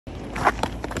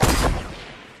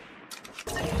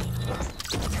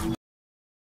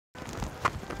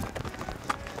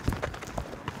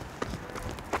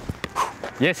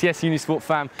Yes, Unisport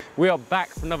fam, we are back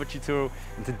for another tutorial,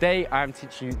 and today I am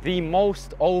teaching you the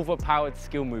most overpowered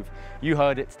skill move. You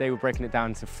heard it, today we're breaking it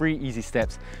down into 3 easy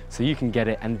steps so you can get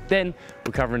it, and then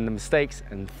we're covering the mistakes,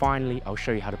 and finally I'll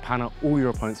show you how to pan out all your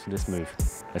opponents for this move.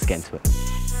 Let's get into it.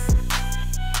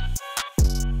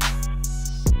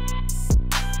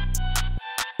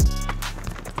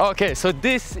 Okay, so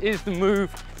this is the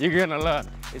move you're gonna learn.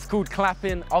 It's called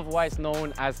clapping, otherwise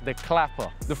known as the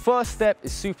clapper. The first step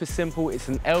is super simple. It's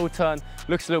an L turn,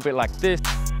 looks a little bit like this.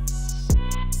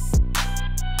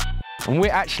 And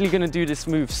we're actually gonna do this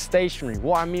move stationary.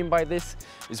 What I mean by this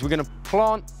is we're gonna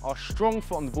plant our strong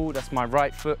foot on the ball, that's my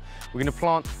right foot. We're gonna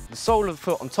plant the sole of the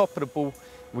foot on top of the ball.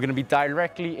 We're gonna be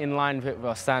directly in line with it with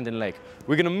our standing leg.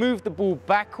 We're gonna move the ball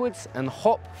backwards and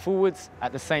hop forwards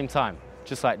at the same time,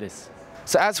 just like this.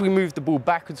 So as we move the ball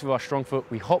backwards with our strong foot,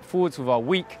 we hop forwards with our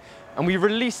weak, and we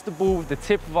release the ball with the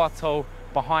tip of our toe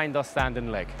behind our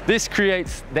standing leg. This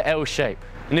creates the L shape.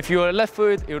 And if you were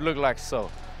left-footed, it would look like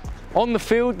so. On the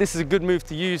field, this is a good move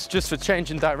to use just for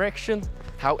changing direction.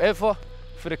 However,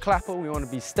 for the clapper, we want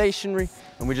to be stationary,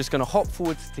 and we're just going to hop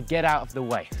forwards to get out of the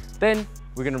way. Then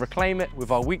we're going to reclaim it with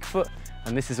our weak foot,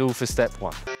 and this is all for step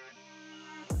 1.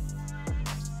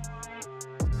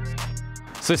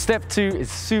 So step 2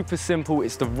 is super simple,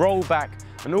 it's the roll back,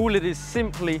 and all it is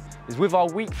simply is with our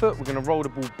weak foot, we're gonna roll the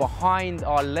ball behind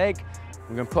our leg,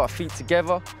 we're gonna put our feet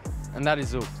together, and that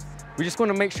is all. We just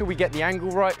wanna make sure we get the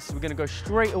angle right, so we're gonna go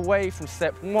straight away from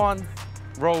step 1,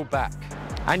 roll back.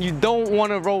 And you don't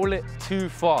wanna roll it too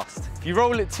fast. If you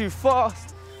roll it too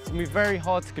fast, it's gonna be very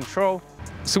hard to control.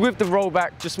 So with the roll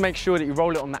back, just make sure that you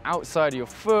roll it on the outside of your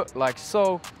foot, like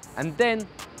so, and then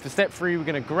for step 3, we're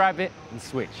gonna grab it and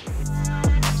switch.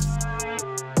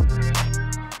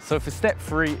 So for step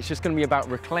 3, it's just going to be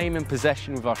about reclaiming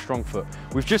possession with our strong foot.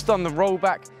 We've just done the roll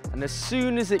back, and as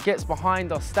soon as it gets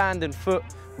behind our standing foot,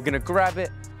 we're going to grab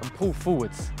it and pull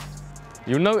forwards.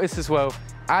 You'll notice as well,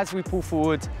 as we pull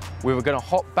forward, we're going to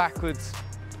hop backwards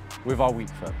with our weak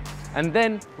foot. And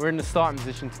then we're in the starting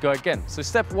position to go again. So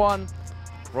step 1,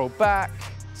 roll back,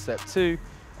 step 2,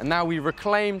 and now we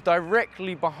reclaim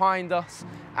directly behind us.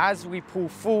 As we pull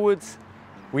forwards,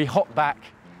 we hop back,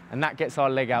 and that gets our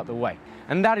leg out the way.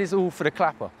 And that is all for the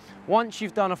clapper. Once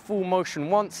you've done a full motion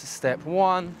once, step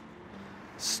 1,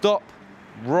 stop,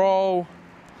 roll,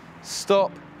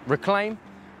 stop, reclaim.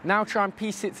 Now try and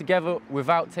piece it together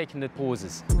without taking the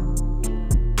pauses.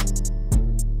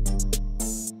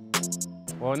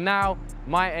 Well, now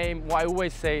my aim, what I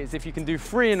always say is if you can do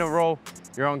 3 in a row,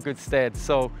 you're on good stead.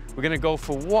 So we're gonna go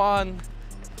for 1,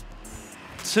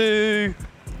 2,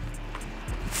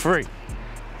 3.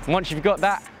 Once you've got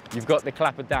that, you've got the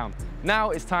clapper down.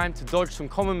 Now it's time to dodge some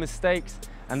common mistakes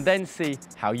and then see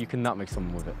how you can nutmeg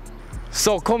someone with it.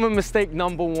 So common mistake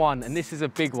number 1, and this is a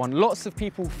big one. Lots of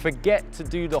people forget to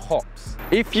do the hops.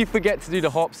 If you forget to do the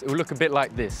hops, it will look a bit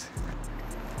like this.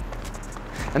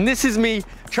 And this is me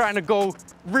trying to go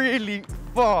really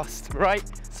fast, right?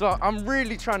 So I'm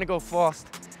really trying to go fast.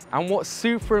 And what's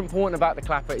super important about the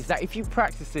clapper is that if you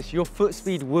practice this, your foot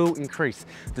speed will increase.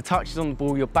 The touches on the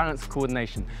ball, your balance,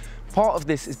 coordination. Part of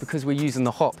this is because we're using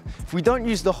the hop. If we don't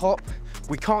use the hop,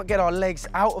 we can't get our legs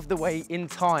out of the way in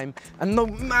time, and no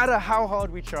matter how hard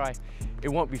we try, it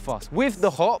won't be fast. With the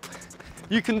hop,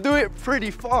 you can do it pretty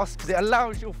fast because it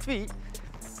allows your feet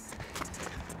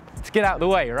to get out of the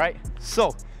way, right?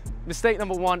 So, mistake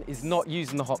number 1 is not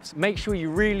using the hops. Make sure you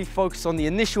really focus on the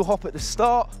initial hop at the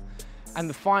start and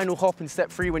the final hop in step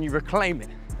 3 when you reclaim it.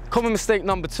 Common mistake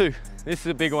number 2, this is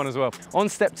a big one as well. On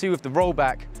step 2 with the roll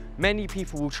back, many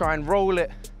people will try and roll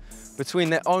it between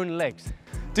their own legs.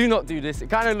 Do not do this. It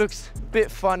kind of looks a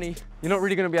bit funny. You're not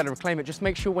really going to be able to reclaim it. Just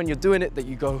make sure when you're doing it that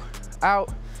you go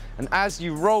out, and as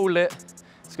you roll it,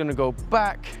 it's going to go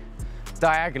back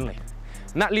diagonally.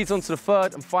 And that leads on to the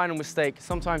 3rd and final mistake,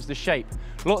 sometimes the shape.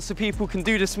 Lots of people can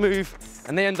do this move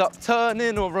and they end up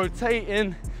turning or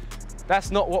rotating. That's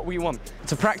not what we want.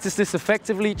 To practice this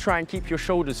effectively, try and keep your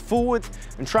shoulders forward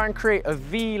and try and create a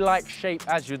V-like shape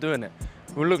as you're doing it.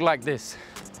 It will look like this.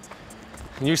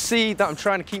 And you see that I'm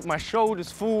trying to keep my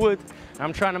shoulders forward and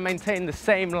I'm trying to maintain the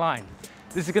same line.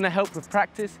 This is going to help with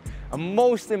practice, and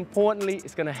most importantly,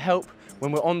 it's going to help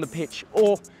when we're on the pitch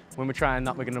or when we're trying to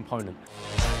nutmeg an opponent.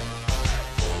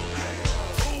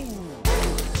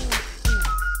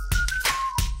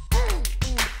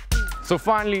 So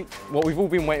finally, what we've all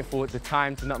been waiting for, the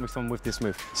time to nutmeg someone with this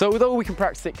move. So although we can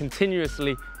practice it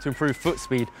continuously to improve foot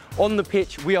speed, on the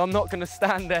pitch, we are not going to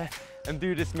stand there and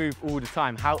do this move all the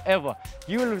time. However,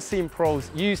 you will have seen pros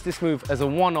use this move as a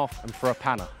one-off and for a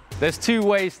panna. There's 2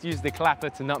 ways to use the clapper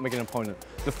to nutmeg an opponent.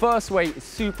 The first way is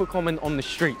super common on the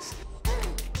streets.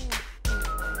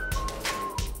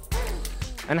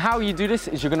 And how you do this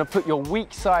is you're gonna put your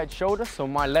weak side shoulder, so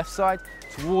my left side,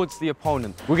 towards the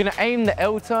opponent. We're gonna aim the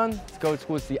L turn to go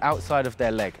towards the outside of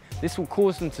their leg. This will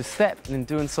cause them to step, and in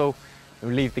doing so, it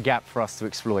will leave the gap for us to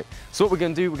exploit. So what we're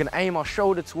gonna do, we're gonna aim our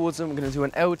shoulder towards them, we're gonna do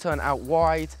an L turn out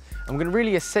wide, and we're gonna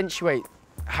really accentuate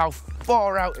how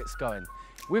far out it's going.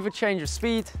 With a change of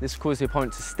speed, this will cause the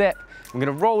opponent to step. We're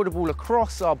gonna roll the ball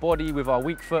across our body with our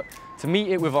weak foot to meet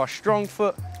it with our strong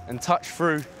foot and touch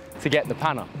through to get the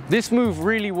panna. This move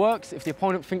really works if the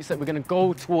opponent thinks that we're gonna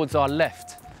go towards our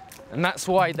left. And that's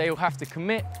why they'll have to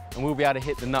commit and we'll be able to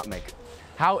hit the nutmeg.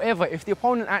 However, if the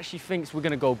opponent actually thinks we're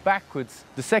gonna go backwards,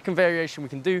 the second variation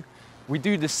we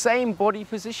do the same body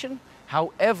position.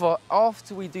 However,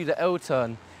 after we do the L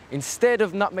turn, instead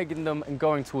of nutmegging them and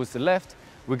going towards the left,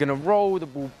 we're gonna roll the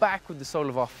ball back with the sole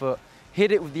of our foot,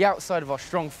 hit it with the outside of our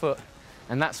strong foot,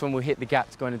 and that's when we'll hit the gap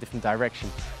to go in a different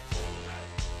direction.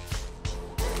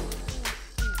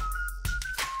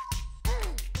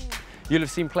 You'll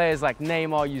have seen players like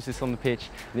Neymar use this on the pitch,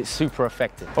 and it's super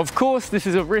effective. Of course, this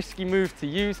is a risky move to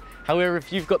use. However,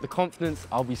 if you've got the confidence,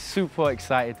 I'll be super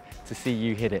excited to see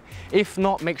you hit it. If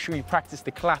not, make sure you practice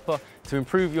the clapper to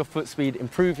improve your foot speed,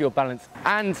 improve your balance,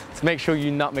 and to make sure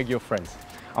you nutmeg your friends.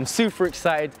 I'm super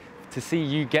excited to see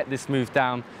you get this move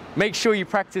down. Make sure you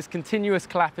practice continuous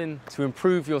clapping to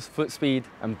improve your foot speed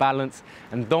and balance.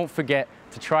 And don't forget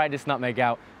to try this nutmeg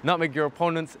out. Nutmeg your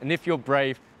opponents, and if you're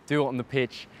brave, do it on the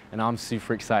pitch, and I'm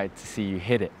super excited to see you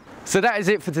hit it. So that is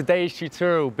it for today's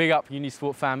tutorial. Big up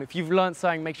Unisport fam. If you've learned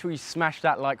something, make sure you smash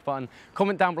that like button.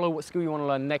 Comment down below what skill you want to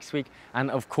learn next week, and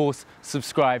of course,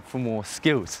 subscribe for more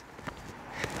skills.